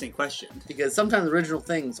 interesting question. Because sometimes original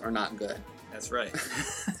things are not good. That's right.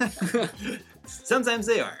 Sometimes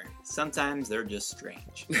they are. Sometimes they're just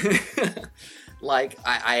strange. Like,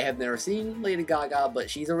 I have never seen Lady Gaga, but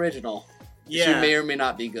she's original. Yeah. She may or may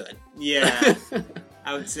not be good. Yeah.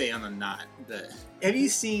 I would say I'm not, but... Have you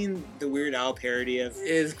seen the Weird Al parody of... It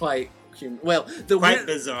is quite... Well,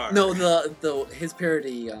 bizarre. No, his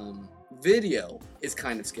parody video is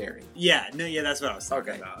kind of scary. Yeah, that's what I was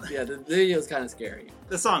talking about. Yeah, the video is kind of scary.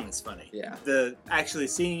 The song is funny. Yeah. Actually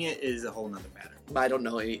seeing it is a whole nother matter. But I don't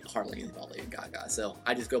know hardly anything about Lady Gaga, so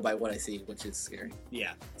I just go by what I see, which is scary.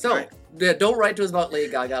 Yeah. So, right. Don't write to us about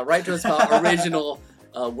Lady Gaga. Write to us about original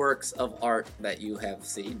works of art that you have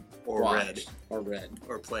seen. Or watched, read.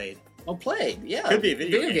 Or played. Oh, played, yeah. Could be a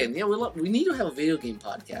video game. Yeah, we need to have a video game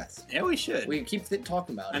podcast. Yeah, we should. We keep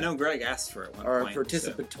talking about it. I know Greg asked for it one point. Or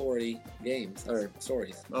participatory games, or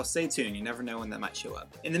stories. Well, stay tuned. You never know when that might show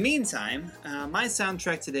up. In the meantime, my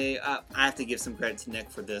soundtrack today, I have to give some credit to Nick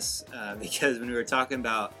for this, because when we were talking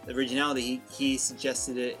about the originality, he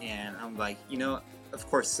suggested it, and I'm like, of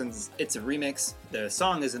course, since it's a remix, the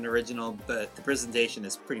song isn't original, but the presentation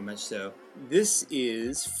is pretty much so. This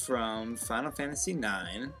is from Final Fantasy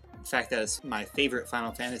IX. In fact, that's my favorite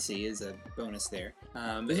Final Fantasy is a bonus there.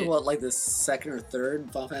 This is what, like the second or third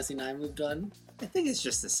Final Fantasy IX we've done? I think it's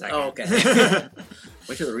just the second. Oh, okay.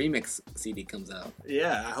 Wait till the remix CD comes out.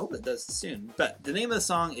 Yeah, I hope it does soon. But the name of the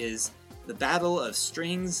song is The Battle of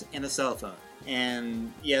Strings and a Cell Phone.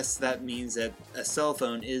 And yes, that means that a cell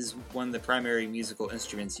phone is one of the primary musical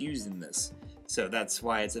instruments used in this. So that's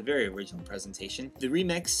why it's a very original presentation. The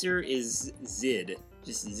remixer is Zid.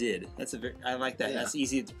 Just Zid. I like that. Yeah. That's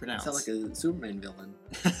easy to pronounce. Sounds like a Superman villain.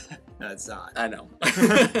 No, it's not. I know.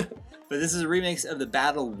 But this is a remix of the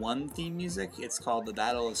Battle 1 theme music. It's called The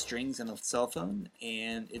Battle of Strings on a Cell Phone,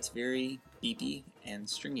 and it's very beepy and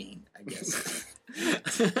stringy, I guess.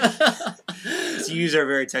 To use our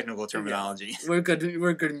very technical terminology. Yeah. We're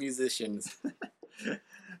good musicians.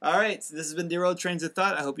 All right, so this has been Derailed Trains of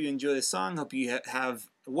Thought. I hope you enjoy the song. Hope you have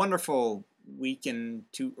a wonderful week in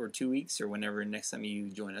 2 weeks or whenever next time you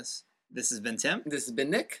join us. This has been Tim. This has been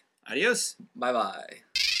Nick. Adios. Bye-bye.